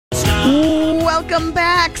Welcome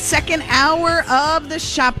back. Second hour of the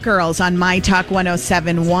Shop Girls on My Talk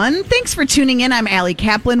 107.1. Thanks for tuning in. I'm Allie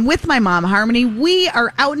Kaplan with my mom, Harmony. We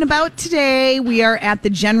are out and about today. We are at the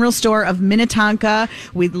General Store of Minnetonka.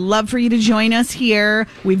 We'd love for you to join us here.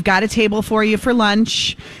 We've got a table for you for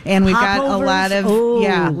lunch, and we've got a lot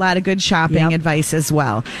of good shopping advice as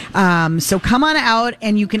well. So come on out,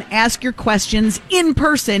 and you can ask your questions in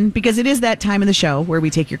person because it is that time of the show where we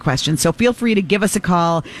take your questions. So feel free to give us a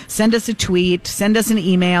call, send us a tweet, send us an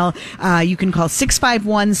email. You can call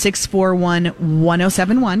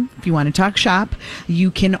 651-641-1071 if you want to talk shop. You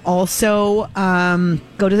can also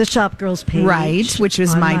go to the Shop Girls page. Right, which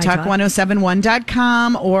is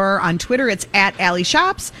mytalk1071.com, or on Twitter it's at Allie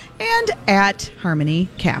Shops and at Harmony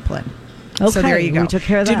Kaplan. Okay, so there you go. We took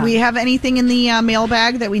care of that. Did we have anything in the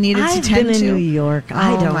mailbag that we needed to tend to? I've been in New York.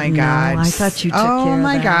 I don't know. I thought you took care of that. Oh,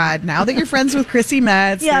 my God. Now that you're friends with Chrissy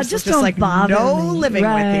Metz, just don't like bother no me. living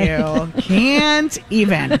with you. Can't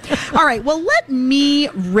even. All right. Well, let me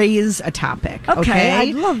raise a topic. Okay.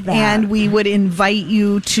 I'd love that. And we would invite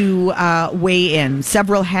you to weigh in.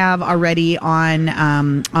 Several have already on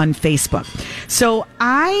Facebook. So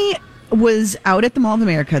I was out at the Mall of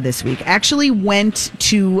America this week. Actually went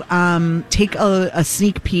to take a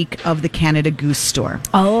sneak peek of the Canada Goose store.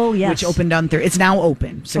 Oh, yes. Which opened on Thursday. It's now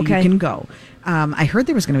open, so you can go. I heard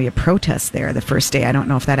there was going to be a protest there the first day. I don't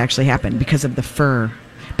know if that actually happened because of the fur.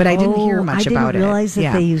 But I didn't hear much about it. I didn't realize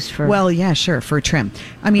that they used fur. Well, yeah, sure, fur trim.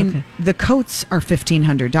 I mean, the coats are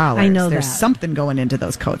 $1,500. I know There's that. something going into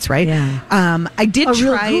those coats, right? Yeah. I did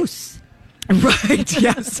try... real goose. Right,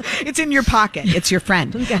 yes. It's in your pocket. It's your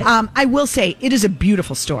friend. Okay. I will say, it is a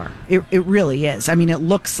beautiful store. It really is. I mean, it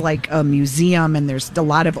looks like a museum, and there's a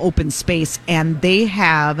lot of open space, and they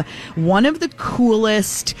have one of the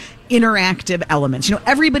coolest interactive elements. You know,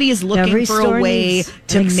 everybody is looking for a way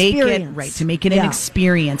to make it an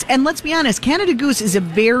experience. And let's be honest, Canada Goose is a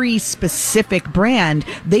very specific brand.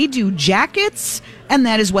 They do jackets, and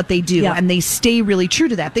that is what they do. And they stay really true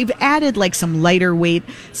to that. They've added like some lighter weight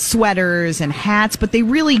sweaters and hats, but they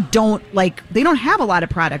really don't have a lot of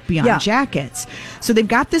product beyond jackets. So they've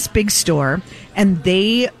got this big store, and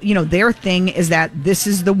their thing is that this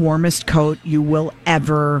is the warmest coat you will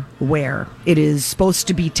ever wear. It is supposed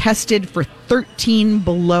to be tested for 13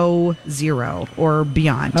 below zero or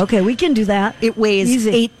beyond. Okay, we can do that. It weighs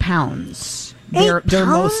Easy. 8 pounds. Their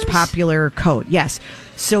most popular coat. Yes.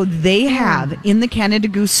 So they have in the Canada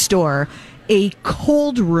Goose store a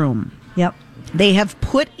cold room. Yep. They have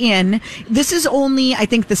put in, this is only, I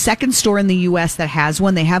think, the second store in the U.S. that has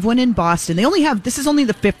one. They have one in Boston. This is only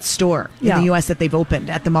the 5th store in the U.S. that they've opened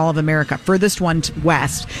at the Mall of America, furthest one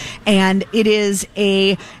west. And it is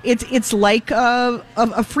it's like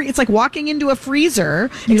it's like walking into a freezer,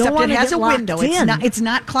 except it has a window. It's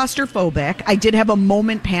not claustrophobic. I did have a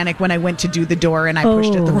moment panic when I went to do the door and I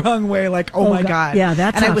pushed it the wrong way, like, oh my God. Yeah,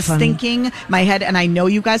 that's And I was thinking, my head, and I know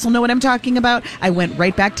you guys will know what I'm talking about. I went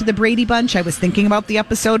right back to the Brady Bunch. I was thinking about the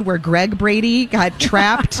episode where Greg Brady got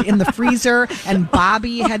trapped in the freezer and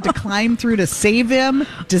Bobby had to climb through to save him.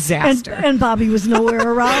 Disaster. And Bobby was nowhere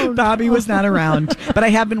around. Bobby was not around. But I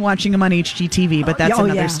have been watching him on HGTV, but that's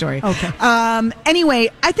another story. Okay.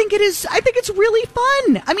 Anyway, I think it's really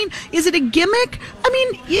fun. I mean, is it a gimmick? I mean,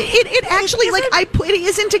 it actually, it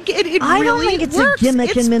isn't a it I really don't think it's works. a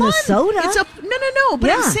gimmick It's in fun. Minnesota. No,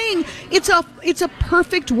 but I'm saying it's a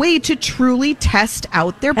perfect way to truly test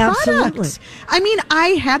out their product. Absolutely. I mean, I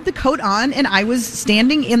had the coat on and I was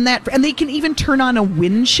standing in that, and they can even turn on a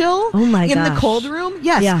wind chill in the cold room.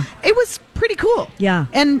 Yes. Yeah. It was pretty cool. Yeah.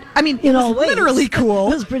 And I mean, it was literally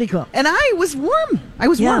cool. It was pretty cool. And I was warm.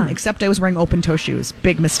 Warm, except I was wearing open toe shoes.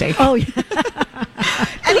 Big mistake. Oh, yeah.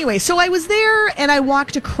 Anyway, so I was there and I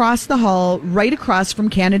walked across the hall, right across from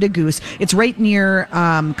Canada Goose. It's right near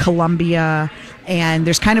Columbia. And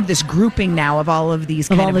there's kind of this grouping now of all of these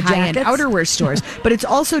kind of high-end outerwear stores. But it's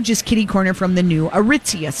also just kitty corner from the new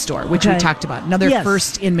Aritzia store, which we talked about. Another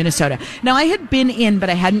first in Minnesota. Now, I had been in, but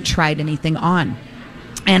I hadn't tried anything on.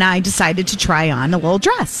 And I decided to try on a little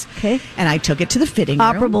dress. Okay. And I took it to the fitting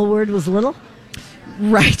room. Operable word was little?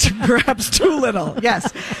 Right. Perhaps too little.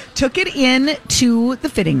 Yes. Took it in to the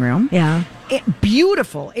fitting room. Yeah.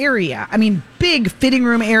 Beautiful area. I mean, big fitting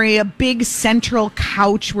room area, big central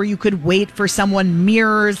couch where you could wait for someone,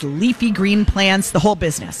 mirrors, leafy green plants, the whole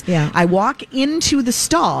business. Yeah. I walk into the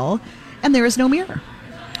stall and there is no mirror.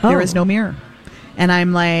 There is no mirror. And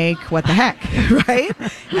I'm like, what the heck, right?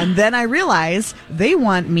 And then I realize they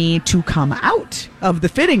want me to come out of the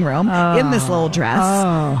fitting room in this little dress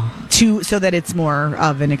so that it's more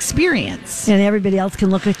of an experience. And everybody else can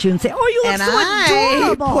look at you and say, oh, you look so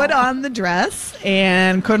adorable. I put on the dress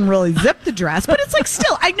and couldn't really zip the dress, but it's like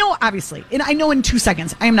still, I know know, obviously, and I know in 2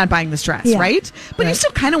 seconds I am not buying this dress, right? But you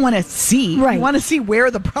still kind of want to see. Right. You want to see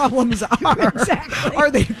where the problems are. Exactly.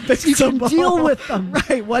 Are they fixable? Deal with them.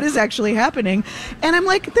 Right. What is actually happening? And I'm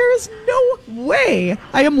like, there is no way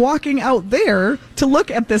I am walking out there to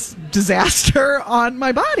look at this disaster on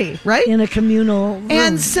my body, right? In a communal room.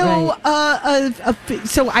 And so,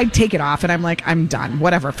 so I take it off, and I'm like, I'm done.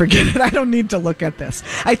 Whatever, forget it. I don't need to look at this.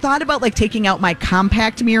 I thought about like taking out my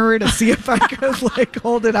compact mirror to see if I could like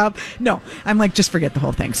hold it up. No, I'm like, just forget the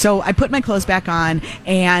whole thing. So I put my clothes back on,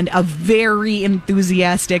 and a very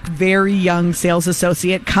enthusiastic, very young sales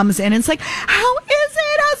associate comes in and it's like, how is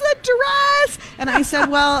it? How's the dress? And I said,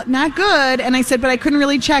 well, not good. And I said, but I couldn't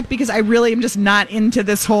really check because I really am just not into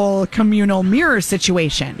this whole communal mirror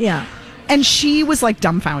situation. Yeah. And she was like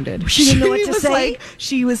dumbfounded. She didn't know what to say?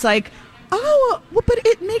 She was like, oh, well, but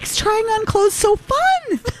it makes trying on clothes so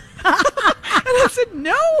fun. And I said,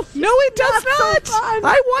 no, it does not. So fun.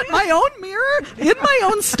 I want my own mirror in my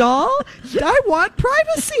own stall. I want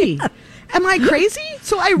privacy. Am I crazy?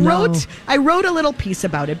 So I wrote a little piece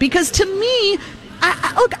about it because to me,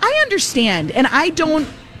 look, I understand, and I don't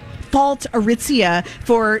fault Aritzia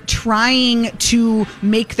for trying to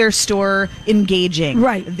make their store engaging.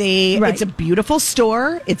 Right. It's a beautiful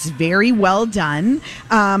store. It's very well done.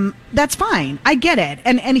 That's fine. I get it.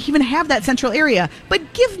 And even have that central area.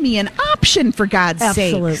 But give me an option, for God's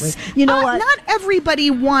sake. Absolutely. You know what? Not everybody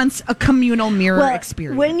wants a communal mirror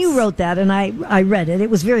experience. When you wrote that, and I read it, it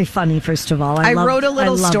was very funny, first of all. I wrote a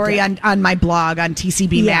little story on my blog on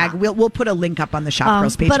TCB Mag. We'll put a link up on the Shop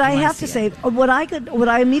Girls page. But I have to say, what I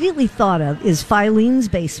immediately thought of is Filene's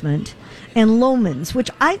Basement and Lohman's,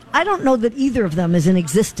 which I don't know that either of them is in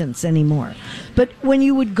existence anymore. But when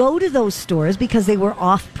you would go to those stores, because they were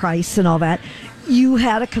off price and all that, you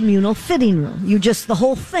had a communal fitting room. The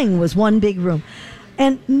whole thing was one big room.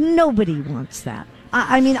 And nobody wants that.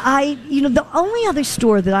 The only other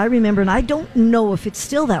store that I remember, and I don't know if it's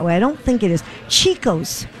still that way, I don't think it is,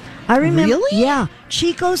 Chico's. I remember. Really? Yeah.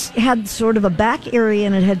 Chico's had sort of a back area,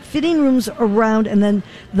 and it had fitting rooms around, and then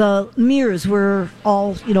the mirrors were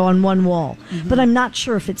all, on one wall. Mm-hmm. But I'm not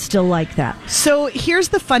sure if it's still like that. So here's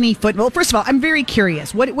the funny foot. Well, first of all, I'm very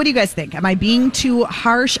curious. What do you guys think? Am I being too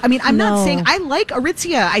harsh? I mean, I'm not saying I like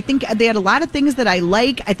Aritzia. I think they had a lot of things that I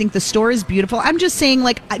like. I think the store is beautiful. I'm just saying,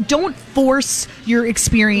 like, don't force your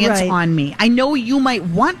experience on me. I know you might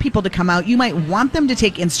want people to come out. You might want them to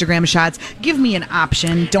take Instagram shots. Give me an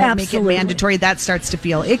option. Don't make it mandatory. That starts to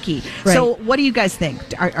feel icky. Right. So what do you guys think?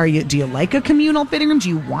 Do you like a communal fitting room? Do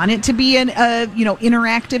you want it to be an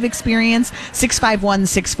interactive experience?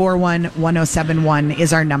 651-641-1071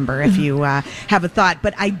 is our number if you have a thought.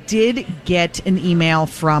 But I did get an email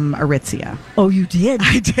from Aritzia. Oh, you did?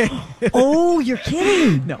 I did. Oh, you're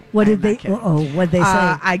kidding. No. What did they say?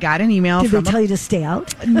 I got an email Did they tell you to stay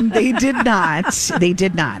out? They did not. They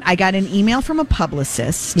did not. I got an email from a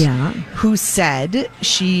publicist who said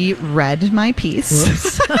she read my piece.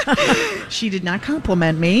 She did not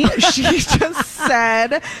compliment me. She just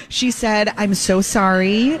said, I'm so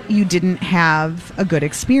sorry you didn't have a good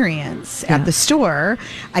experience at the store.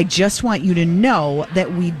 I just want you to know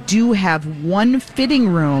that we do have one fitting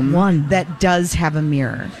room that does have a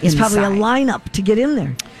mirror inside. It's probably a lineup to get in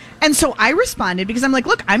there. And so I responded because I'm like,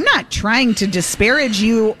 look, I'm not trying to disparage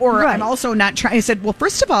you, or I'm also not trying. I said, well,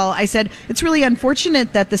 first of all, I said, it's really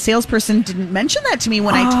unfortunate that the salesperson didn't mention that to me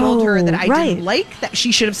when I told her that I didn't like that.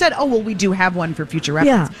 She should have said, oh, well, we do have one for future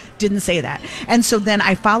reference. Yeah. Didn't say that. And so then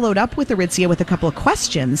I followed up with Aritzia with a couple of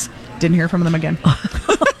questions. Didn't hear from them again.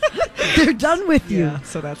 They're done with you. Yeah,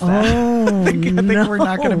 so that's that. I think we're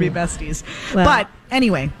not going to be besties. Well, but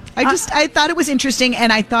anyway, I thought it was interesting,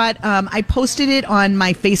 and I thought I posted it on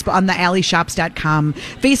my Facebook, on the alleyshops.com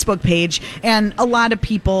Facebook page, and a lot of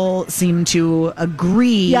people seem to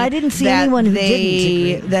agree. Yeah, I didn't see anyone who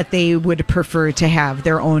didn't agree. That they would prefer to have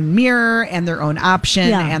their own mirror and their own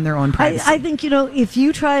option and their own privacy. I think, if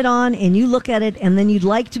you try it on and you look at it, and then you'd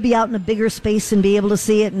like to be out in a bigger space and be able to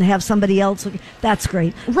see it and have somebody else look, that's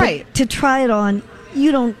great. Right. But to try it on,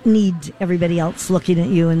 you don't need everybody else looking at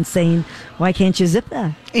you and saying, why can't you zip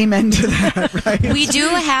that? Amen to that, right? We do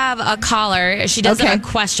have a caller. She does have a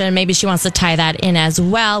question. Maybe she wants to tie that in as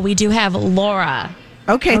well. We do have Laura.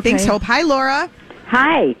 Okay, thanks, Hope. Hi, Laura.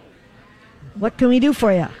 Hi. What can we do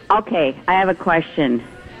for you? Okay, I have a question.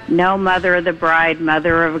 No mother of the bride,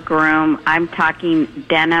 mother of a groom. I'm talking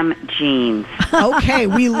denim jeans. Okay,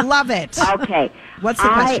 we love it. Okay. What's the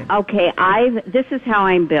question? This is how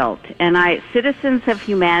I'm built, and Citizens of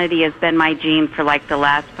Humanity has been my jean for like the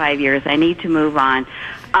last 5 years. I need to move on.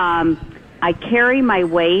 I carry my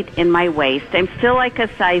weight in my waist. I'm still like a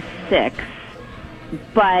size 6,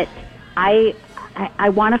 but I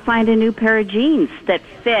want to find a new pair of jeans that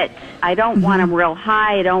fit. I don't want them real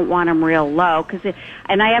high. I don't want them real low.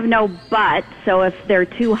 And I have no butt, so if they're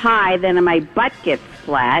too high, then my butt gets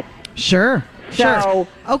flat. Sure. Sure.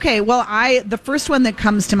 Okay, well, the first one that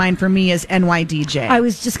comes to mind for me is NYDJ. I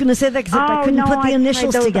was just going to say that because I couldn't put the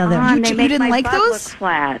initials together. You didn't like those? Look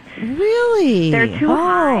flat. Really? They're too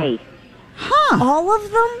high. Huh. All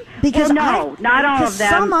of them? Because not all of them.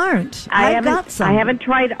 Some aren't. I've got some. I haven't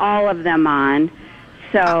tried all of them on.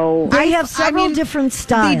 So they have several different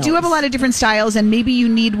styles. They do have a lot of different styles, and maybe you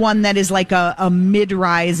need one that is like a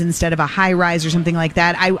mid-rise instead of a high-rise or something like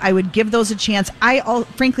that. I would give those a chance.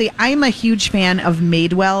 Frankly, I'm a huge fan of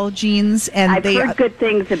Madewell jeans, and I've heard good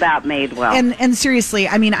things about Madewell. And seriously,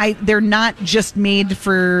 I mean, they're not just made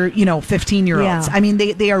for 15-year-olds. Yeah. I mean,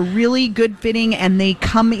 they are really good fitting, and they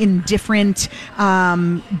come in different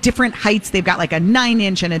heights. They've got like a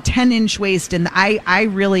 9-inch and a 10-inch waist, and I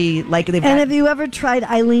really like it. And have you ever tried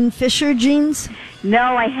Eileen Fisher jeans? No,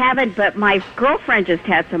 I haven't, but my girlfriend just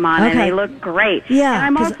had some on, and they look great. Yeah,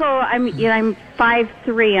 and I'm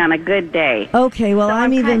 5'3" on a good day. Okay, well, so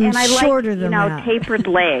I'm even shorter than that. And tapered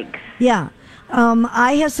legs. Yeah.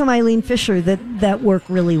 I have some Eileen Fisher that work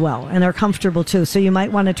really well and are comfortable too, so you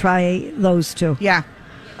might want to try those too. Yeah.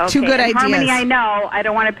 Okay. Two good ideas. Harmony, I know. I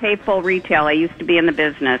don't want to pay full retail. I used to be in the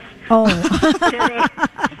business. Oh.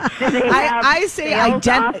 do they have sales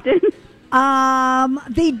often?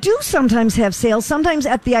 They do sometimes have sales, sometimes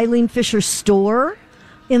at the Eileen Fisher store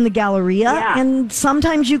in the Galleria, and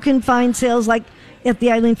sometimes you can find sales like at the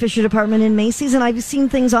Eileen Fisher department in Macy's, and I've seen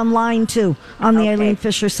things online too on the Eileen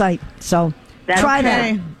Fisher site. So try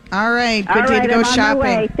that. All right. Good day to go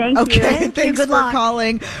shopping. Thank you. Okay. Thanks for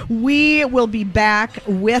calling. We will be back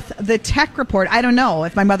with the tech report. I don't know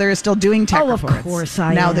if my mother is still doing tech reports. Of course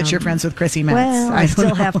I Now am. that you're friends with Chrissy Metz. Well, I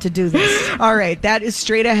still have to do this. All right. That is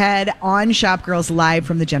straight ahead on Shop Girls live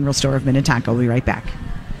from the General Store of Minnetonka. We'll be right back.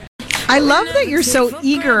 I love that you're so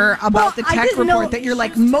eager about the tech report that you're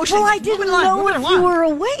like motioning. Well, I didn't know if you were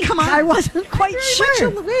awake. Come on. I wasn't quite sure.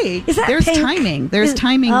 Awake. Is that There's pink? timing. There's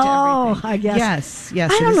timing to everything. I guess.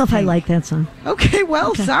 Yes. I don't know if I like that song. Okay,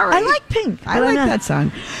 well, sorry. I like Pink. I like that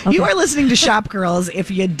song. Okay. You are listening to Shop Girls,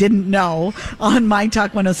 if you didn't know, on My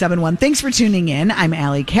Talk 107.1. Thanks for tuning in. I'm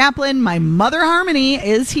Allie Kaplan. My mother Harmony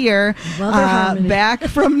is here. Harmony. Back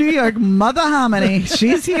from New York. Mother Harmony.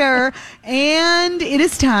 She's here. And it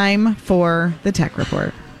is time for the tech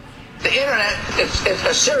report. The internet is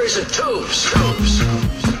a series of tubes.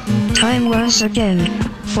 Time once again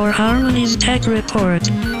for Harmony's tech report.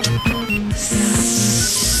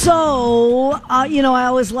 So, I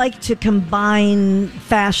always like to combine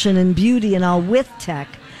fashion and beauty and all with tech.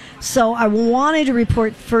 So I wanted to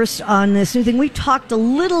report first on this new thing. We talked a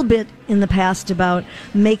little bit in the past about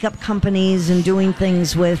makeup companies and doing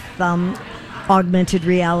things with augmented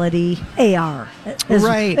reality, AR,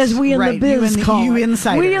 as we in the biz call it. We in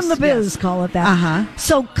the biz call it that. Uh-huh.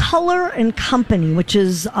 So Color and Company, which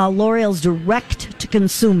is L'Oreal's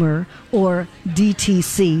direct-to-consumer or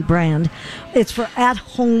DTC brand, it's for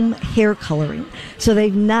at-home hair coloring. So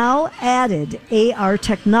they've now added AR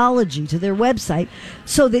technology to their website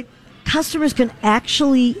so that customers can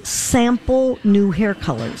actually sample new hair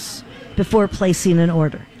colors before placing an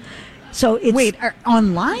order. So it's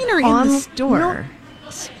online or in the store?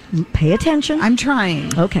 No, pay attention. I'm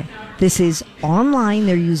trying. Okay. This is online.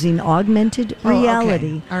 They're using augmented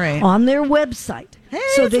reality All right. on their website. Hey,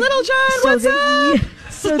 it's Little John. What's up?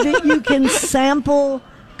 So that you can sample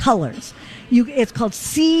colors. It's called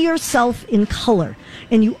See Yourself in Color.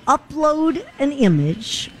 And you upload an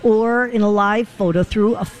image or in a live photo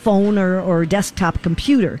through a phone or desktop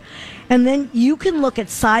computer. And then you can look at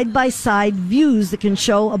side-by-side views that can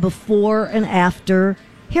show a before and after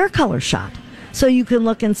hair color shot. So you can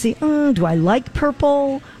look and see, do I like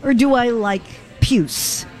purple or do I like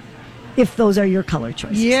puce? If those are your color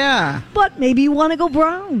choices. Yeah. But maybe you want to go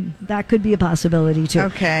brown. That could be a possibility too.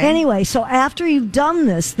 Okay. Anyway, so after you've done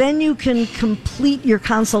this, then you can complete your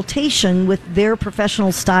consultation with their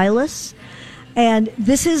professional stylists. And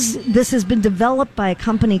this has been developed by a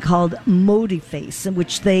company called Modiface,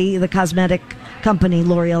 which the cosmetic company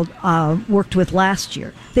L'Oreal worked with last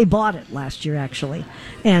year. They bought it last year, actually.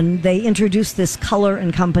 And they introduced this Color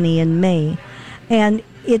and Company in May. And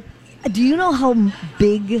do you know how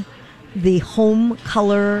big the home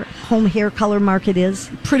hair color market is?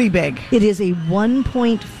 Pretty big. It is a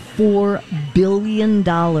 $1.4 billion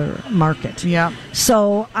market. Yeah.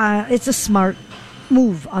 So it's a smart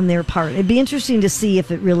move on their part. It'd be interesting to see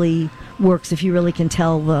if it really works, if you really can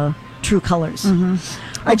tell the true colors.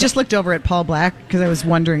 I just looked over at Paul Black because I was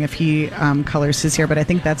wondering if he colors his hair, but I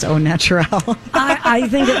think that's au naturel. I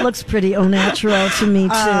think it looks pretty au naturel to me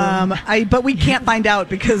too. But we can't find out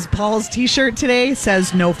because Paul's T-shirt today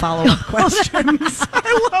says no follow-up questions.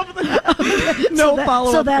 I love that. No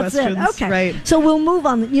follow-up questions. So that's it. Okay. Right. So we'll move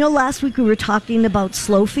on. Last week we were talking about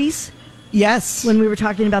slow fees. Yes. When we were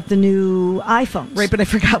talking about the new iPhones. Right, but I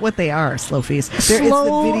forgot what they are, slow fees.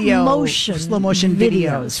 Slow motion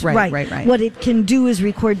videos. Right. What it can do is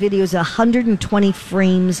record videos 120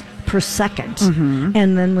 frames per second.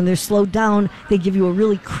 And then when they're slowed down, they give you a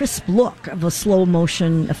really crisp look of a slow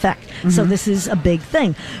motion effect. So this is a big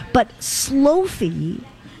thing. But slow fee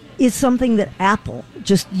is something that Apple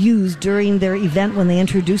just used during their event when they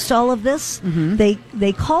introduced all of this.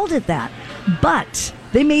 They called it that. But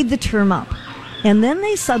they made the term up. And then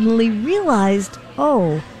they suddenly realized,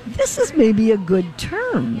 oh, this is maybe a good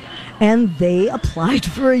term. And they applied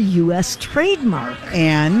for a U.S. trademark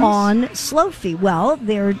on slow fee. Well,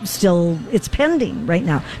 it's pending right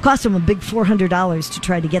now. It cost them a big $400 to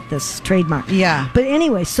try to get this trademark. Yeah. But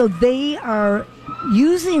anyway, so they are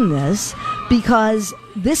using this because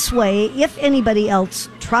this way, if anybody else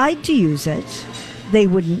tried to use it, they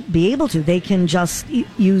wouldn't be able to. They can just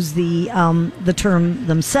use the term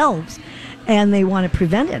themselves, and they want to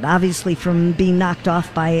prevent it, obviously, from being knocked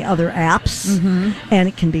off by other apps, and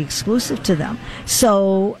it can be exclusive to them.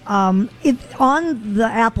 So on the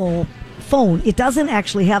Apple phone, it doesn't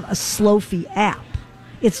actually have a slow fee app.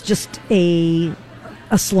 It's just a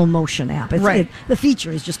slow motion app. The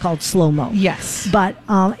feature is just called slow mo. Yes. But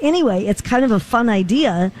anyway, it's kind of a fun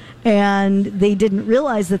idea, and they didn't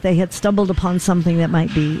realize that they had stumbled upon something that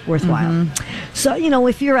might be worthwhile. So,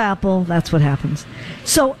 if you're Apple, that's what happens.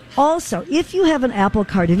 So also, if you have an Apple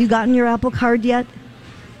card, have you gotten your Apple card yet?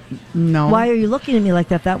 No. Why are you looking at me like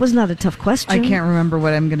that? That was not a tough question. I can't remember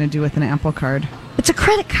what I'm going to do with an Apple card. It's a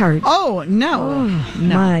credit card. Oh, no.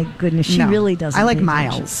 No. My goodness, she really doesn't. I like pay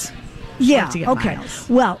miles. attention. Yeah, okay. Miles.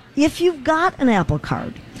 Well, if you've got an Apple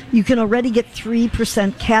card, you can already get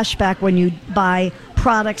 3% cash back when you buy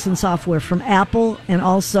products and software from Apple, and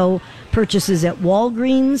also purchases at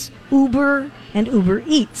Walgreens, Uber, and Uber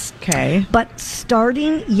Eats. Okay. But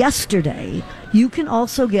starting yesterday, you can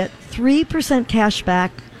also get 3% cash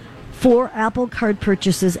back for Apple card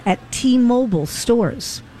purchases at T-Mobile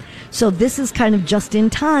stores. So this is kind of just in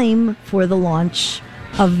time for the launch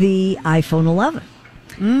of the iPhone 11.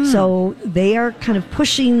 So they are kind of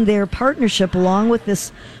pushing their partnership along with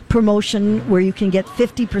this promotion where you can get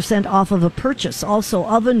 50% off of a purchase, also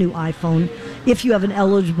of a new iPhone, if you have an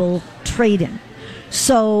eligible trade-in.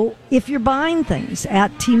 So if you're buying things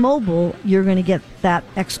at T-Mobile, you're going to get that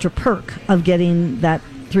extra perk of getting that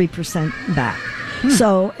 3% back.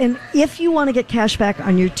 So, and if you want to get cash back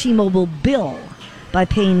on your T-Mobile bill by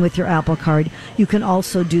paying with your Apple card, you can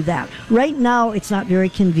also do that. Right now, it's not very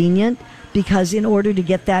convenient, because in order to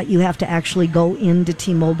get that, you have to actually go into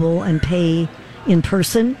T-Mobile and pay in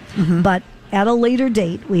person. But at a later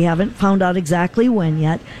date, we haven't found out exactly when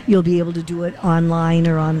yet, you'll be able to do it online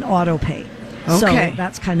or on auto pay. Okay. So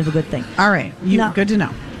that's kind of a good thing. All right. Good to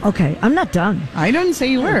know. Okay, I'm not done. I didn't say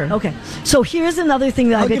you were. Okay, so here's another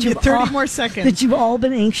thing that I'll give you 30 more seconds. That you've all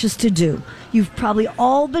been anxious to do. You've probably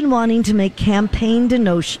all been wanting to make campaign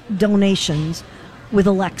donations with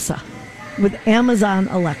Alexa, with Amazon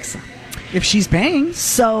Alexa. If she's paying.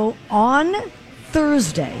 So on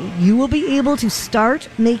Thursday, you will be able to start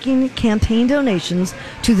making campaign donations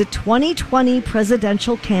to the 2020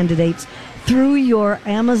 presidential candidates through your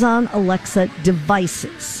Amazon Alexa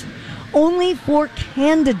devices. Only for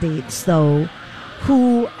candidates, though,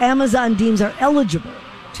 who Amazon deems are eligible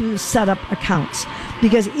to set up accounts.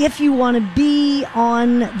 Because if you want to be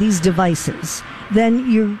on these devices, then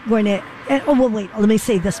you're going to... wait, let me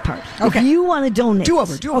say this part. Okay. If you want to donate... Do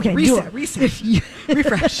over. Okay, reset.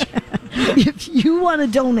 Refresh. If you want to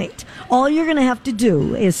donate, all you're going to have to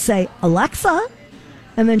do is say, Alexa,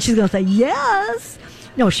 and then she's going to say, yes.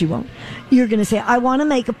 No, she won't. You're going to say, I want to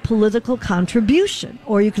make a political contribution.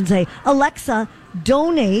 Or you can say, Alexa,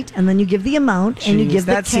 donate, and then you give the amount, and you give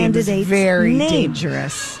the candidate's very name.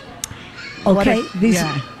 Dangerous. Okay.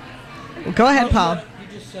 Go ahead, Paul.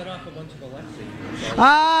 You just set off a bunch of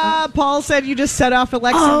Alexa. Paul said you just set off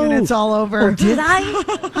Alexa units all over. Oh, did I?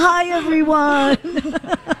 Hi, everyone.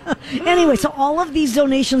 Anyway, so all of these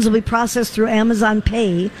donations will be processed through Amazon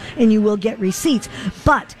Pay, and you will get receipts.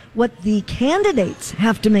 But what the candidates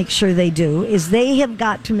have to make sure they do is they have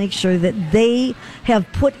got to make sure that they have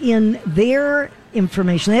put in their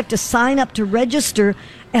information. They have to sign up to register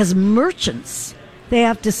as merchants They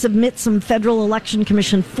have to submit some Federal Election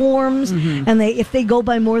Commission forms, and if they go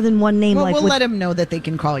by more than one name, Well, like we'll let them know that they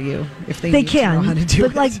can call you if they they need to know how to can. do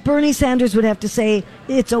But it. like Bernie Sanders would have to say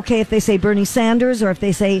it's okay if they say Bernie Sanders, or if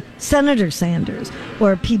they say Senator Sanders,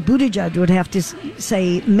 or Pete Buttigieg would have to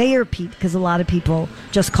say Mayor Pete, because a lot of people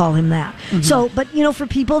just call him that. So, but for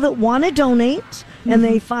people that want to donate, and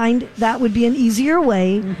they find that would be an easier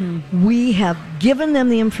way, we have given them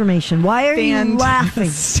the information. Why are you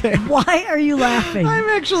Fantastic. laughing? Why are you laughing? I'm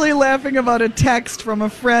actually laughing about a text from a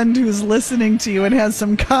friend who's listening to you and has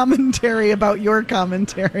some commentary about your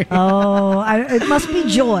commentary. It must be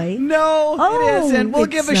joy. No, it isn't. We'll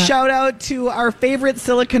give a shout out to our favorite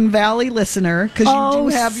Silicon Valley listener, because you do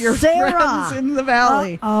have your Sarah. friends in the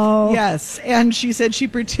Valley. Yes, and she said she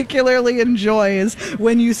particularly enjoys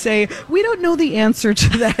when you say, we don't know the answer to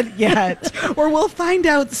that yet, or we'll find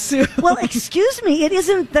out soon. Well, excuse me. It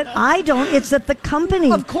isn't that I don't. It's that the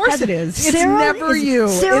company. Of course it is. It's never you.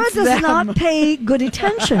 Sarah It's does them. not pay good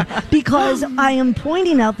attention, because I am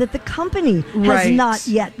pointing out that the company has Right. not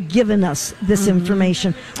yet given us this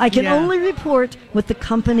information. I can Yeah. only report what the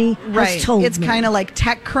company has told It's me. kind of like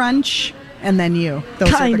TechCrunch and then you.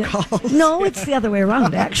 Those are the calls. No, it's the other way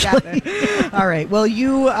around, actually. All right. Well,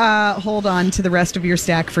 you hold on to the rest of your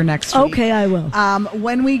stack for next week. Okay, I will.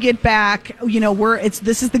 When we get back,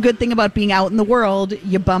 this is the good thing about being out in the world.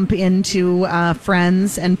 You bump into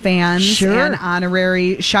friends and fans Sure. and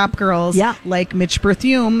honorary shop girls Yeah. like Mich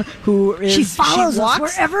Berthiaume, who is She follows us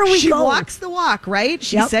wherever we she go. walks the walk, right?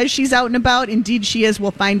 She Yep. says she's out and about. Indeed, she is. We'll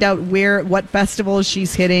find out what festivals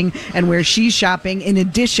she's hitting and where she's shopping, in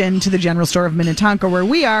addition to the General Store of Minnetonka, where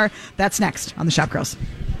we are. That's next on the Shop Girls.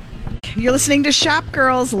 You're listening to Shop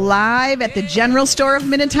Girls live at the General Store of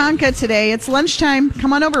Minnetonka today. It's lunchtime.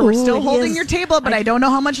 Come on over. We're Ooh, still it holding is. your table, but I don't know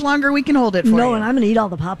how much longer we can hold it for you. No, and I'm going to eat all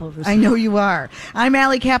the popovers. I know you are. I'm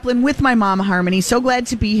Allie Kaplan with my mom, Harmony. So glad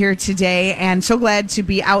to be here today, and so glad to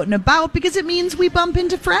be out and about, because it means we bump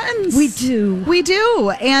into friends. We do. We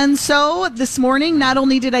do. And so this morning, not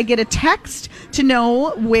only did I get a text to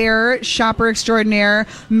know where shopper extraordinaire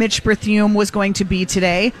Mich Berthiaume was going to be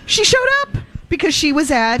today, she showed up. Because she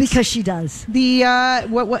was at Because she does. the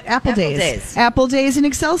Apple Days. Apple Days in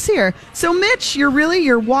Excelsior. So Mitch,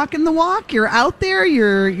 you're walking the walk. You're out there.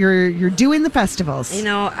 You're doing the festivals.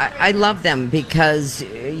 I love them because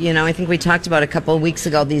I think we talked about a couple of weeks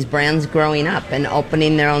ago these brands growing up and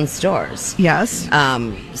opening their own stores. Yes.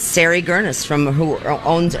 Sari Gurnis who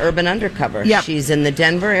owns Urban Undercover. Yep. She's in the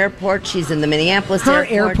Denver airport. She's in the Minneapolis Her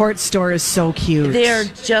airport. airport store is so cute. They're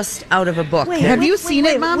just out of a book. Wait, Have you seen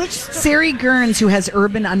it, Mom? which- Sari Gurnis, who has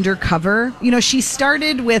Urban Undercover. She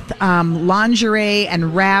started with lingerie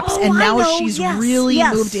and wraps, Oh, and I now know. she's Yes, really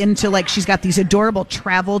yes. moved into, she's got these adorable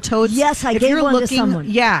travel totes. Yes, I If gave you're one to looking, someone.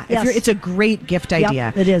 Yeah, Yes. it's a great gift Yep,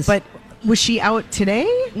 idea. it is. But was she out today?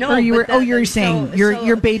 No, Or you were. but You're saying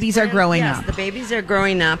your babies are growing yes, up. the babies are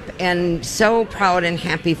growing up, and so proud and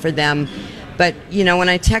happy for them. But, when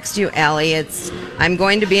I text you, Allie, I'm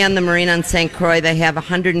going to be on the Marine on St. Croix. They have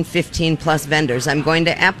 115 plus vendors. I'm going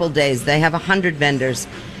to Apple Days. They have 100 vendors.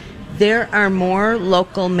 There are more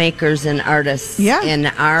local makers and artists in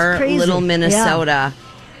our crazy. little Minnesota.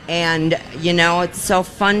 And, it's so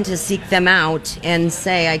fun to seek them out and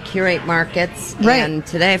say, I curate markets. Right. And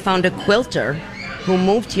today I found a quilter who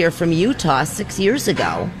moved here from Utah 6 years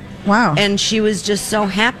ago. Wow. And she was just so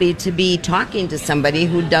happy to be talking to somebody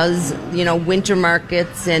who does, winter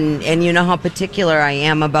markets, and you know how particular I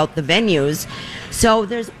am about the venues. So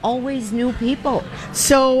there's always new people.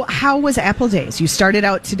 So how was Apple Days? You started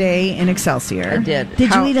out today in Excelsior. I did.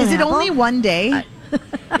 Did you eat an Is it apple? only one day?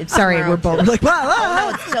 It's Sorry, tomorrow, we're both too. like, wow, Oh,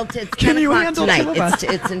 no, it's till it's 10 Can you o'clock handle tonight. two of us?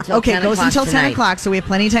 It's until Okay, 10 it goes o'clock until 10 tonight. o'clock, so we have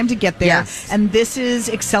plenty of time to get there. Yes. And this is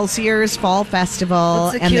Excelsior's Fall Festival.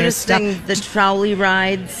 What's the and there's cutest thing? The trolley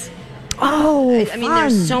rides. Oh, I mean,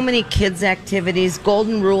 there's fun. so many kids' activities.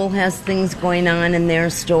 Golden Rule has things going on in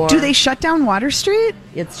their store. Do they shut down Water Street?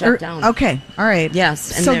 It's shut down. Okay, all right.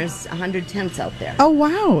 Yes, and So- there's 100 tents out there. Oh,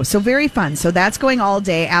 wow. So very fun. So that's going all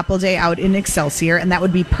day, Apple Day out in Excelsior, and that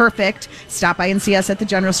would be perfect. Stop by and see us at the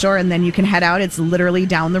General Store, and then you can head out. It's literally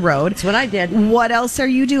down the road. That's what I did. What else are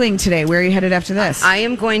you doing today? Where are you headed after this? I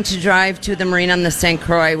am going to drive to the Marine on the St.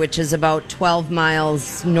 Croix, which is about 12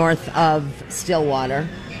 miles north of Stillwater.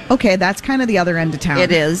 Okay, that's kind of the other end of town.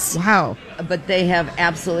 It is. Wow. But they have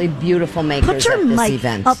absolutely beautiful makers Put your at this mic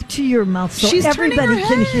event. up to your mouth so She's turning everybody her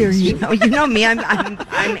can head. hear you. You know me. I'm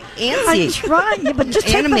antsy. I'm trying, but just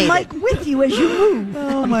take the Animated. mic with you as you move.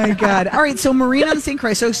 Oh my God! All right, so Marina on St.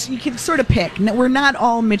 Croix. So you can sort of pick. We're not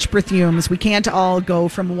all Mich Berthiaumes. We can't all go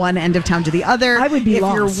from one end of town to the other. I would be If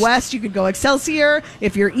lost. you're west, you could go Excelsior.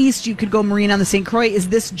 If you're east, you could go Marina on the St. Croix. Is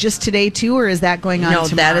this just today too, or is that going on No,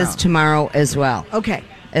 tomorrow? that is tomorrow as well. Okay.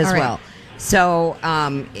 As All right. well. So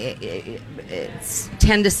it's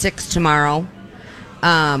 10 to 6 tomorrow.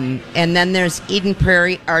 And then there's Eden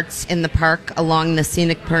Prairie Arts in the park along the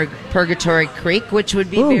scenic Purgatory Creek, which would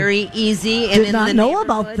be Ooh. very easy. And Did in not the know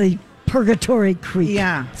about neighborhood. the Purgatory Creek.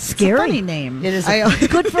 Yeah. Scary. It's a funny name. It is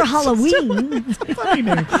Good for Halloween. It's a funny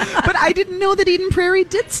name. But I didn't know that Eden Prairie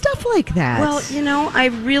did stuff like that. Well, I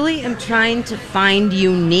really am trying to find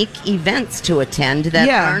unique events to attend that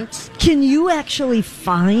aren't. Can you actually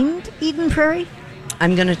find Eden Prairie?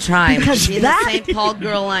 I'm going to try. Because Being that- the St. Paul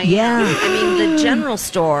girl I am. Yeah. I mean, the General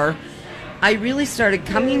Store, I really started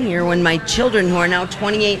coming here when my children, who are now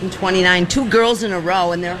 28 and 29, 2 girls in a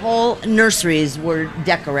row, and their whole nurseries were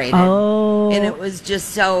decorated. Oh. And it was just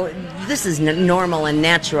so, this is normal and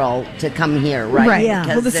natural to come here, right? Right. Yeah.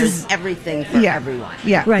 Because Well, this there's is- everything for yeah. everyone.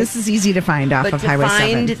 Yeah. Right. This is easy to find off But of to Highway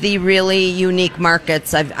find 7. the really unique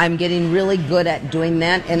markets, I'm getting really good at doing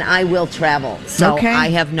that, and I will travel. So Okay. I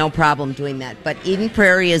have no problem doing that. But Eden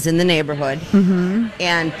Prairie is in the neighborhood,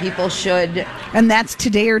 and people should. And that's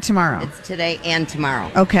today or tomorrow? It's today and tomorrow.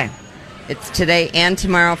 Okay. It's today and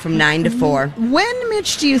tomorrow from 9 to 4. When,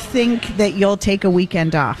 Mitch, do you think that you'll take a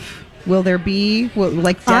weekend off? Will there be,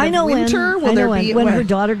 like, dead I of know winter? when. Will I there know be when her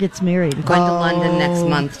daughter gets married. Going to London next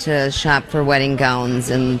month to shop for wedding gowns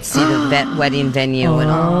and see the wedding venue and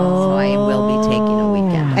all. So I will be taking a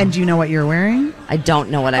weekend. And do you know what you're wearing? I don't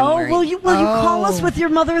know what I'm Oh, wearing. will you call us with your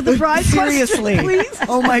mother of the bride Seriously. question, please?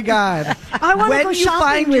 Oh, my God. I want to When go you shopping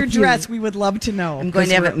find with your you. dress, we would love to know. I'm going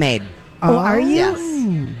to have it made. Oh, are you?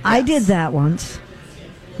 Yes. I did that once.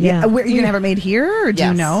 Yeah. Are you going to have it made here, or do you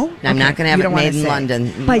Yes. know? I'm not going to have You it don't wanna made in say.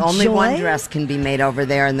 London. By Only one Joy? dress can be made over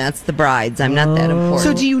there, and that's the bride's. I'm not that important.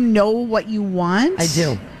 So do you know what you want? I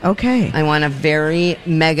do. Okay. I want a very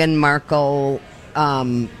Meghan Markle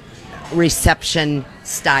reception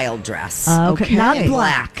style dress. Okay. Not Okay.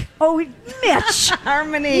 black. Oh, Mitch.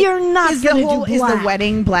 Harmony. You're not Is the going whole to do is black. the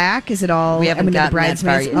wedding black? Is it all? we haven't the gotten that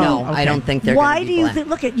bridesmaids. far. No, Oh, okay. I don't think they're Why gonna do be you black. think?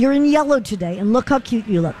 Look at you're in yellow today, and look how cute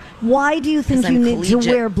you look. Why do you think 'Cause you I'm need to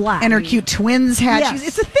collegiate. wear black? And her cute twins hat. Yes.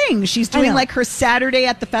 It's a thing. She's I doing know. like her Saturday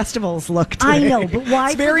at the festivals look today. I know, but why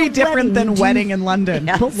It's for very the different wedding than do you- wedding in London.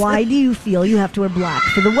 Yeah. But why do you feel you have to wear black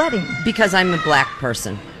for the wedding? Because I'm a black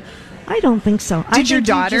person. I don't think so. I Did your think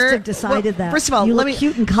daughter you just have decided well, that? First of all, you let look me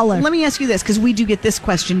cute in color. Let me ask you this, because we do get this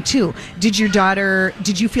question too. Did you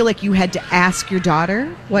feel like you had to ask your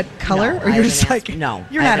daughter what color, No, or I you're haven't just like asked- no,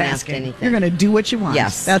 you're I not haven't asked asking. anything. You're going to do what you want.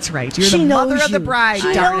 Yes. That's right. You're She the mother knows of the you. bride.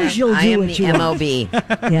 She darn knows it. you'll I do am what the you want.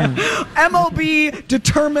 MOB. Yeah. MOB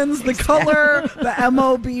determines the color the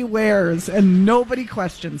MOB wears, and nobody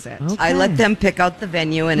questions it. I let them pick out the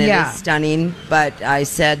venue, and it Yeah. is stunning. But I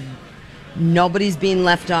said, nobody's being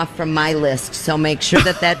left off from my list, so make sure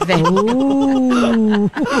that venue. Ooh.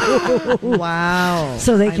 Wow.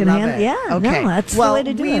 So they I can love handle- it. yeah, no, Okay. that's the well, way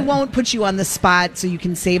to do we it. won't put you on the spot so you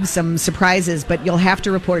can save some surprises, but you'll have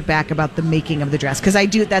to report back about the making of the dress, because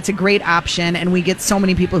that's a great option, and we get so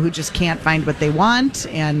many people who just can't find what they want.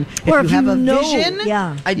 And Or if if you have you a know, vision,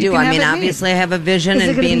 yeah. I you do. can I have mean, it made. obviously, I have a vision, Is it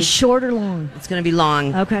and going to being be short or long? it's going to be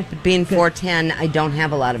long. Okay. But being Good. 4'10", I don't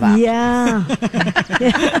have a lot of options. Yeah.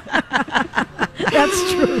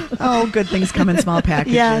 That's true. Oh, good things come in small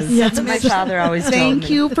packages. Yes. That's what my father always told me. Thank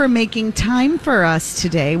you for making time for us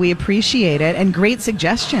today. We appreciate it, and great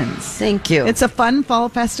suggestions. Thank you. It's a fun fall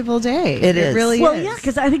festival day. It is. really Well, is. yeah,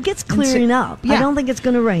 because I think it's clearing up. yeah. I don't think it's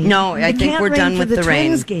going to rain. No, I It think can't we're rain done for with the rain.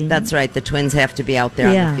 Twins game. That's right. The Twins have to be out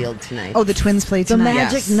there Yeah. on the field tonight. Oh, the Twins play The tonight.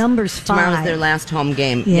 magic number's 5. Tomorrow's their last home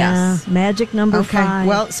game. Yeah, Yes. magic number Okay. 5.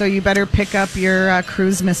 Well, so you better pick up your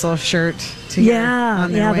cruise missile shirt. To Yeah,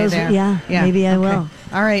 on their yeah, way those- there. yeah, maybe I will.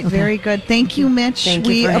 All right, very good. Thank you, Mitch. Thank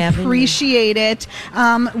you we for having me. appreciate it.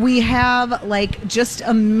 We have like just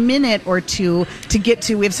a minute or two to get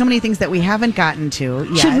to. We have so many things that we haven't gotten to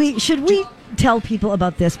yet. Should we tell people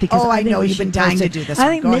about this? Because Oh, I think know. we You've been should dying post to it. do this I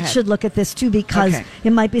one. think Go Mitch ahead. should look at this too, because Okay.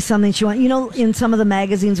 it might be something she wants. You know, in some of the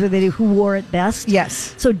magazines where they do Who Wore It Best?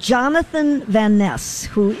 Yes. So Jonathan Van Ness,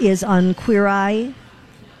 who is on Queer Eye,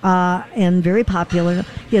 and very popular.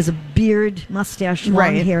 He has a beard, mustache, long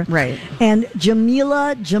Right, hair. right. And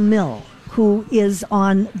Jamila Jamil, who is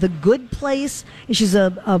on The Good Place. And she's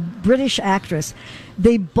a British actress.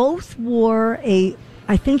 They both wore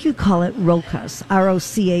I think you call it Rochas.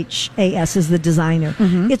 Rochas is the designer.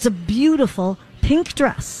 It's a beautiful pink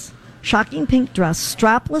dress, shocking pink dress,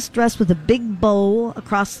 strapless dress with a big bow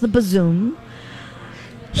across the bosom.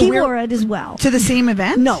 He wore it as well. To the same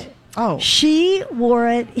event? No. Oh. She wore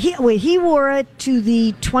it. He wore it to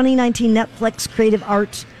the 2019 Netflix Creative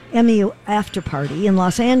Art Emmy after party in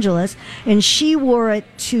Los Angeles, and she wore it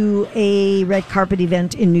to a red carpet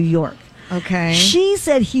event in New York. Okay. She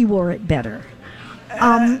said he wore it better.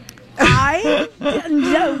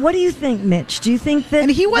 What do you think, Mitch? Do you think that? And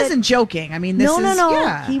he wasn't joking. I mean, this no.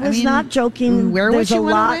 Yeah, He was not joking. Wear what you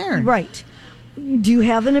want to wear. Right. Do you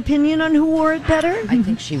have an opinion on who wore it better? I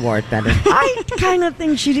think she wore it better. I kind of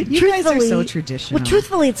think she did. You guys are so traditional. Well,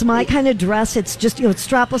 truthfully, it's my kind of dress. It's just, it's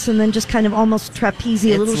strapless and then just kind of almost trapeze,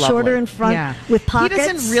 a little shorter in front with pockets. He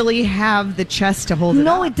doesn't really have the chest to hold it up.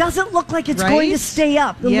 No, it doesn't look like it's going to stay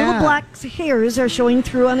up. The little black hairs are showing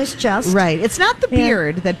through on his chest. Right. It's not the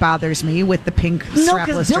beard that bothers me with the pink strapless No,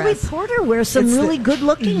 because Billy Porter wears some really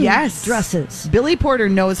good-looking dresses. Billy Porter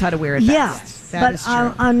knows how to wear it best. But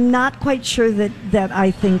I'm not quite sure that I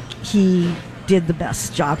think he did the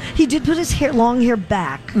best job. He did put his long hair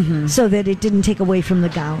back so that it didn't take away from the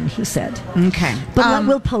gown, he said. Okay. But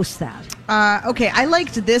we'll post that. Okay, I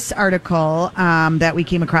liked this article that we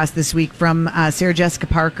came across this week from Sarah Jessica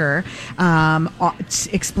Parker,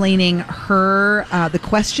 explaining the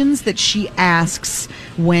questions that she asks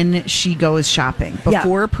when she goes shopping.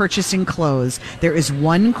 Before purchasing clothes, there is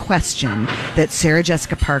one question that Sarah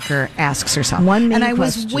Jessica Parker asks herself. And I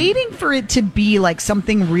was waiting for it to be like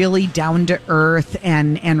something really down to earth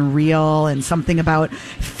and real, and something about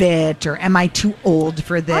fit, or am I too old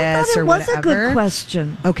for this, I thought or whatever. It was a good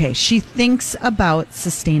question. Okay, she thinks about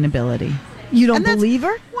sustainability. You don't believe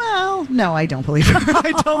her? Well, no, I don't believe her.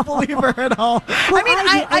 I don't believe her at all. Well, I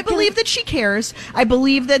mean, I believe that she cares. I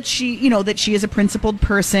believe that she, that she is a principled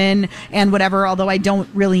person and whatever, although I don't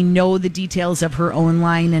really know the details of her own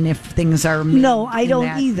line and if things are made I don't in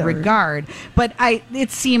that either regard. But it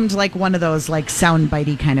seemed like one of those like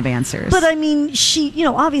soundbitey kind of answers. But I mean, she,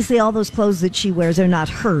 obviously all those clothes that she wears are not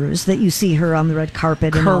hers, that you see her on the red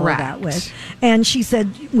carpet and all of that with. And she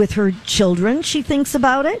said with her children, she thinks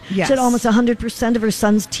about it. Yes. Said almost 100% of her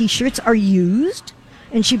son's T-shirts are used,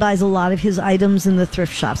 and she buys a lot of his items in the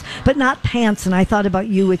thrift shops, but not pants. And I thought about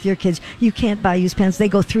you with your kids. You can't buy used pants. They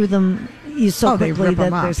go through them so quickly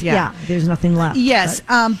that there's nothing left. Yes,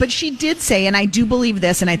 but she did say, and I do believe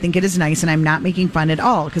this, and I think it is nice, and I'm not making fun at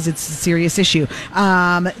all because it's a serious issue,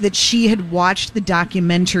 that she had watched the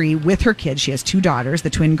documentary with her kids. She has two daughters, the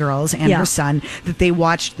twin girls, and her son, that they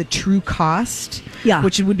watched The True Cost,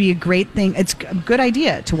 which would be a great thing. It's a good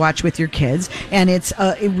idea to watch with your kids, and it's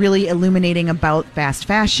really illuminating about fast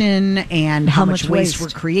fashion and how much waste we're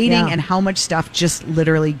creating and how much stuff just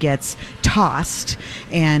literally gets tossed.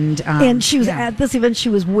 And she was at this event. She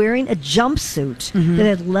was wearing a jumpsuit that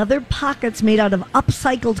had leather pockets made out of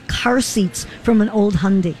upcycled car seats from an old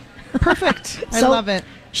Hyundai. Perfect. I love it.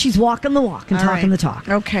 She's walking the walk and talking the talk.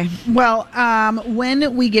 Okay. Well,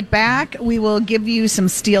 when we get back, we will give you some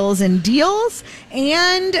steals and deals,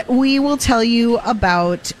 and we will tell you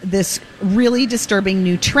about this really disturbing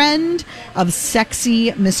new trend of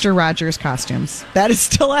sexy Mr. Rogers costumes. That is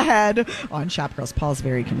still ahead on Shop Girls. Paul's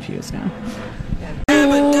very confused now.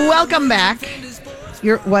 Welcome back.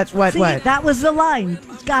 What? That was the line.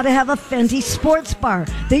 Got to have a Fenty sports bar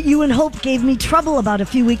that you and Hope gave me trouble about a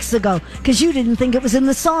few weeks ago because you didn't think it was in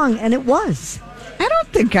the song, and it was. I don't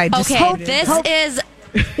think I just. Okay, this is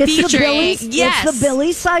featuring. It's the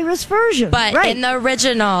Billy Cyrus version, but in the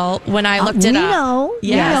original, when I looked it up,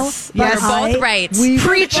 yes, you're both right.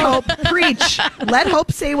 Preach, Hope, preach. Let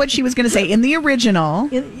Hope say what she was going to say. In the original,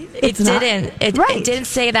 it didn't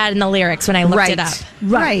say that in the lyrics when I looked it up.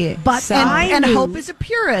 Right. But and Hope is a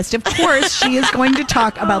purist. Of course, she is going to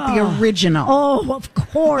talk about the original. Oh, of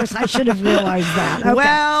course. I should have realized that. Okay.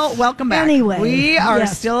 Well, welcome back. Anyway, we are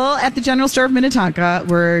still at the General Store of Minnetonka.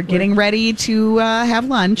 We're getting ready to have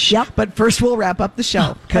lunch. Yep. But first, we'll wrap up the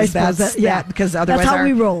show because because otherwise, that's how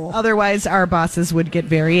we roll. Otherwise, our bosses would get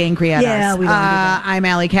very angry at us. Yeah, we don't do that. I'm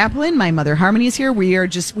Allie Kaplan. My mother Harmony is here. We've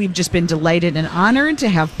just been delighted and honored to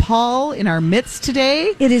have Paul in our midst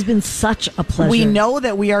today. It has been such a pleasure. We know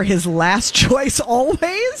that we are his last choice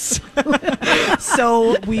always.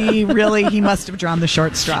 So he must have drawn the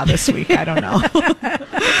short straw this week. I don't know.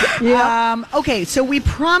 Okay, so we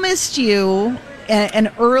promised you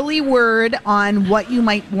an early word on what you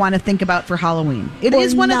might want to think about for Halloween. It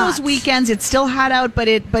is one of those weekends. It's still hot out, but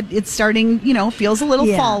it's starting, feels a little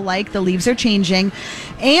fall-like. The leaves are changing.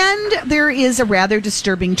 And there is a rather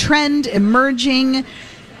disturbing trend emerging.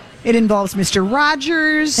 It involves Mr.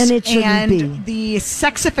 Rogers And it shouldn't be. the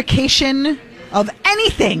sexification of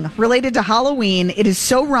anything related to Halloween. It is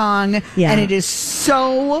so wrong, Yeah. and it is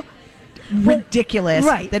so ridiculous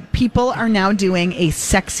right. that people are now doing a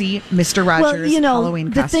sexy Mr. Rogers Halloween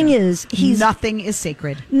costume. The thing is, nothing is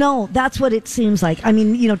sacred. No, that's what it seems like. I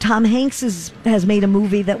mean, Tom Hanks has made a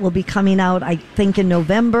movie that will be coming out, I think, in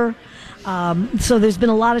November. So there's been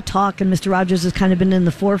a lot of talk, and Mr. Rogers has kind of been in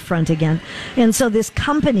the forefront again. And so this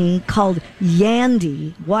company called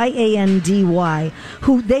Yandy, Yandy,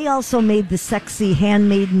 who they also made the sexy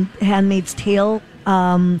Handmaid's Tale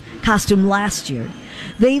costume last year.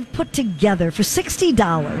 They've put together for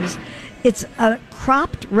 $60. It's a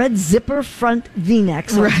cropped red zipper front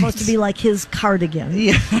V-neck, so it's supposed to be like his cardigan.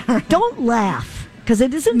 Yeah. Don't laugh, because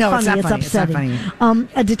it isn't No, funny. it's not It's funny. upsetting. It's not funny.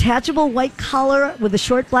 A detachable white collar with a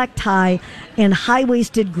short black tie and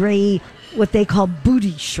high-waisted gray, what they call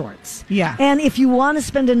booty shorts. Yeah. And if you want to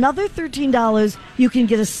spend another $13, you can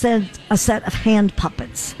get a set of hand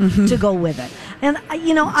puppets to go with it. And I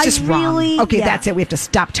Just really wrong. Okay, that's it. We have to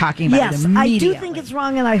stop talking about it Yes, immediately. I do think it's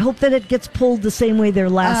wrong, and I hope that it gets pulled the same way their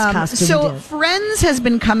last costume So did. Friends has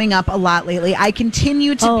been coming up a lot lately. I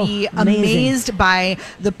continue to be amazing. amazed by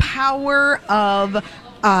the power of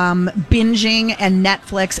binging and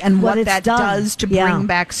Netflix and What what it's that done. does to Yeah. bring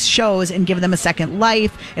back shows and give them a second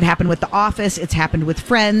life. It happened with The Office. It's happened with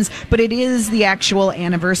Friends. But it is the actual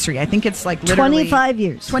anniversary. I think it's like literally 25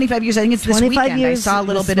 years. 25 years. I think it's this 25 weekend. years I saw a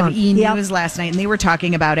little this bit month. of E! Yep. News last night, and they were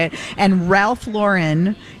talking about it. And Ralph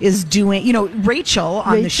Lauren is doing, Rachel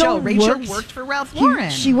on the show. Rachel worked for Ralph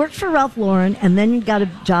Lauren. She worked for Ralph Lauren and then got a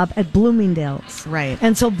job at Bloomingdale's. Right.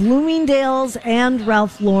 And so Bloomingdale's and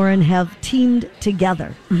Ralph Lauren have teamed together.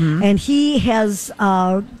 Mm-hmm. And he has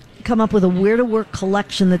come up with a Where to Work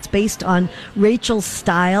collection that's based on Rachel's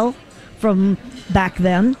style from back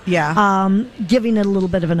then. Yeah. Giving it a little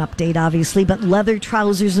bit of an update, obviously, but leather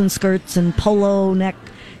trousers and skirts and polo neck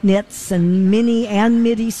knits and mini and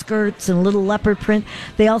midi skirts and little leopard print.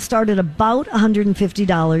 They all start at about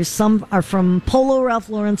 $150. Some are from Polo Ralph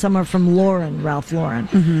Lauren, some are from Lauren Ralph Lauren.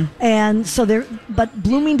 Mm-hmm. And so but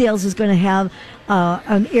Bloomingdale's is going to have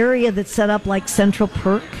an area that's set up like Central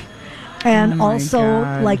Perk and my also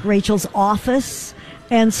God. like Rachel's office.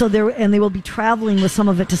 And so they will be traveling with some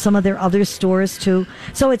of it to some of their other stores too.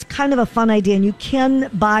 So it's kind of a fun idea, and you can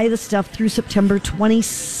buy the stuff through September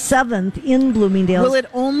 27th in Bloomingdale's. Will it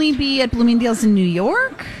only be at Bloomingdale's in New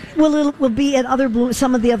York? Well, it will be at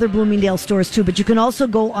some of the other Bloomingdale stores too, but you can also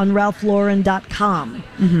go on ralphlauren.com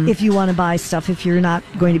if you want to buy stuff if you're not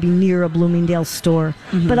going to be near a Bloomingdale store.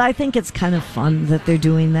 But I think it's kind of fun that they're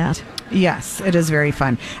doing that. Yes, it is very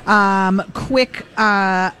fun. Quick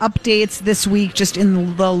updates this week, just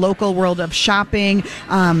in the local world of shopping.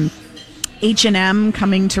 H&M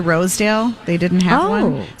coming to Rosedale. They didn't have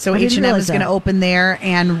one. So I didn't H&M realize is going to that. open there,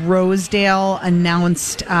 and Rosedale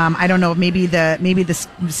announced, I don't know, maybe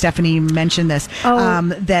Stephanie mentioned this,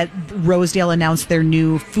 that Rosedale announced their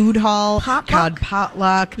new food hall called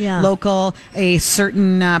Potluck, local. A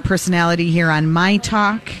certain personality here on My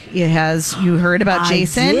Talk. You heard about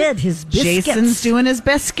Jason? I did, his biscuits. Jason's doing his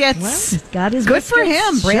biscuits. Well, he's got his Good for biscuits.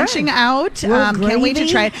 him, Sure. branching out. Little Can't wait to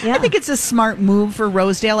gravy. try it. Yeah. I think it's a smart move for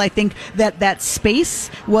Rosedale. I think that space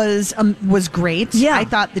was great. Yeah. I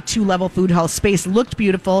thought the 2-level food hall space looked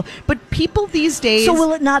beautiful, but people these days. So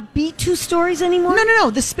will it not be 2 stories anymore? No.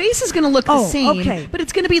 The space is going to look the same, okay. but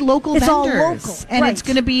it's going to be local It's all vendors, local, and right. it's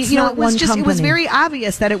going to be. It's It not was one just. It was company. very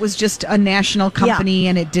obvious that it was just a national company,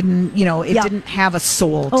 and it didn't. It didn't have a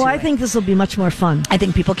soul. Oh, to I it. think this will be much more fun. I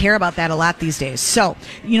think people care about that a lot these days. So,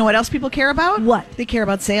 you know what else people care about? What? They care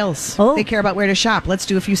about sales. Oh. They care about where to shop. Let's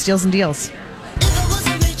do a few steals and deals.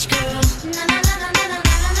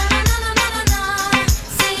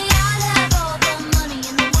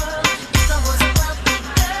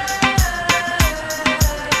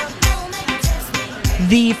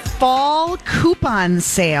 The fall coupon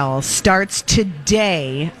sale starts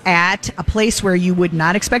today at a place where you would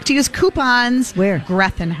not expect to use coupons. Where?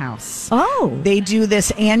 Grethen House. Oh. They do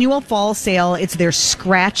this annual fall sale. It's their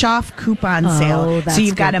scratch-off coupon sale. that's So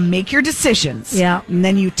you've got good. to make your decisions. Yeah. And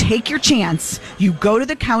then you take your chance. You go to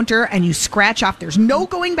the counter and you scratch off. There's no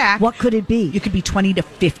going back. What could it be? You could be 20 to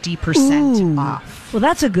 50% Ooh. off. Well,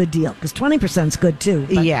 that's a good deal because 20% is good too.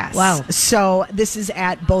 But, yes. Wow. So this is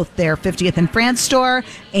at both their 50th and France store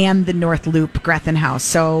and the North Loop Gretchen House.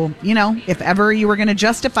 So, if ever you were going to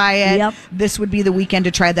justify it, this would be the weekend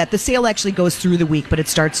to try that. The sale actually goes through the week, but it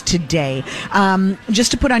starts today.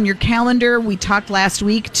 Just to put on your calendar, we talked last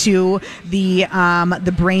week to the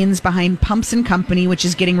brains behind Pumps and Company, which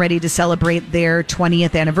is getting ready to celebrate their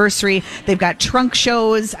 20th anniversary. They've got trunk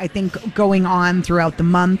shows, I think, going on throughout the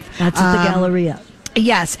month. That's at the Galleria.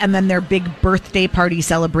 Yes, and then their big birthday party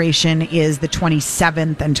celebration is the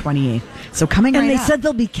 27th and 28th. So coming right up. And they said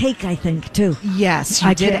there'll be cake, I think, too. Yes,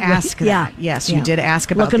 you did ask that. Yeah. Yes, you did ask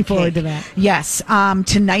about Looking the cake. forward to that. Yes.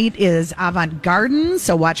 Tonight is Avant Garden,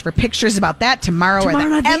 so watch for pictures about that. Tomorrow are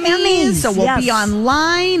the Emmys, so we'll be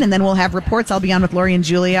online, and then we'll have reports. I'll be on with Lori and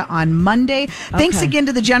Julia on Monday. Thanks again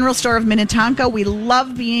to the General Store of Minnetonka. We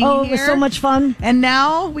love being here. Oh, it was so much fun. And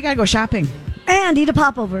now we got to go shopping. And eat a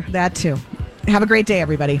popover. That, too. Have a great day,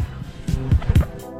 everybody.